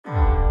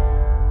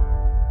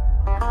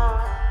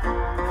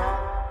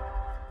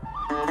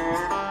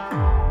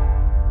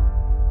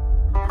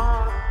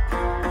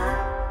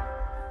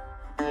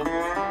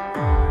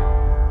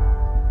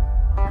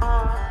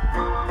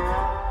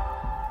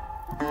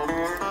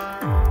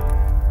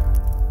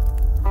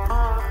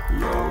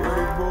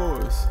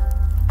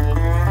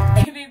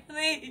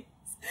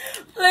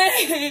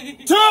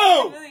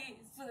Two!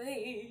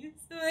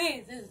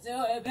 Please, just do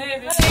it,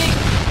 baby.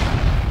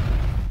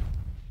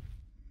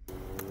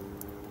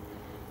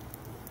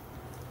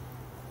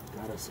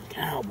 Got us some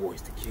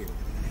cowboys to kill.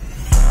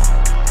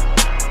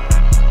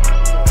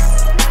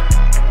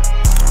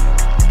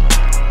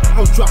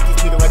 I'll drop this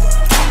nigga like a...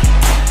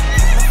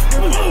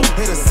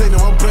 Hit a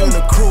signal, I'm bringing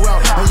the crew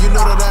out. And you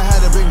know that I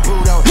had a big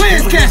boot out.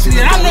 Where's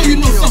Cassidy? I know you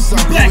know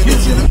something black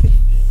history.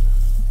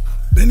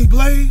 Benny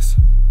Blaze?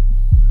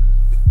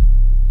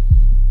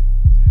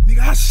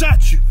 Nigga, I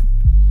shot you.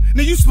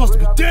 Nigga, you supposed to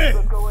be dead.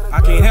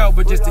 I can't help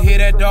but just to hear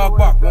that dog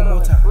bark one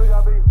more time.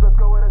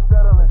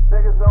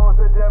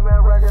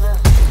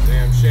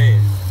 Damn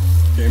shame.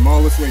 Came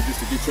all this way just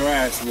to get your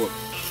ass whooped.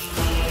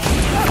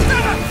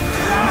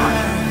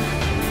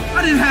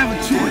 I didn't have a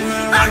choice.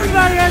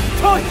 Everybody has a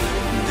choice.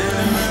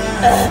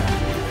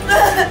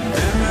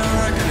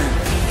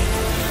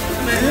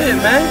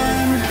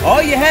 Man,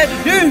 all you had to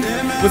do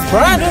was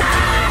grind him.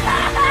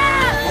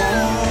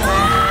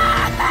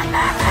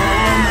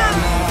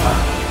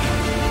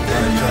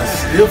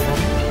 Steal from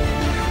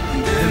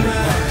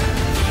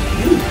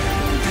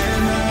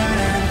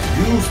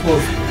you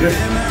supposed to be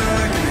different.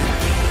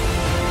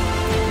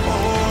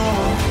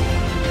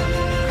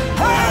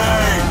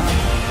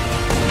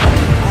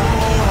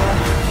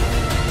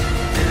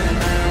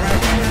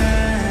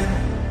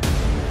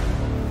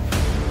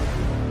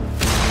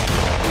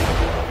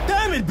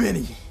 Damn it,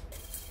 Benny!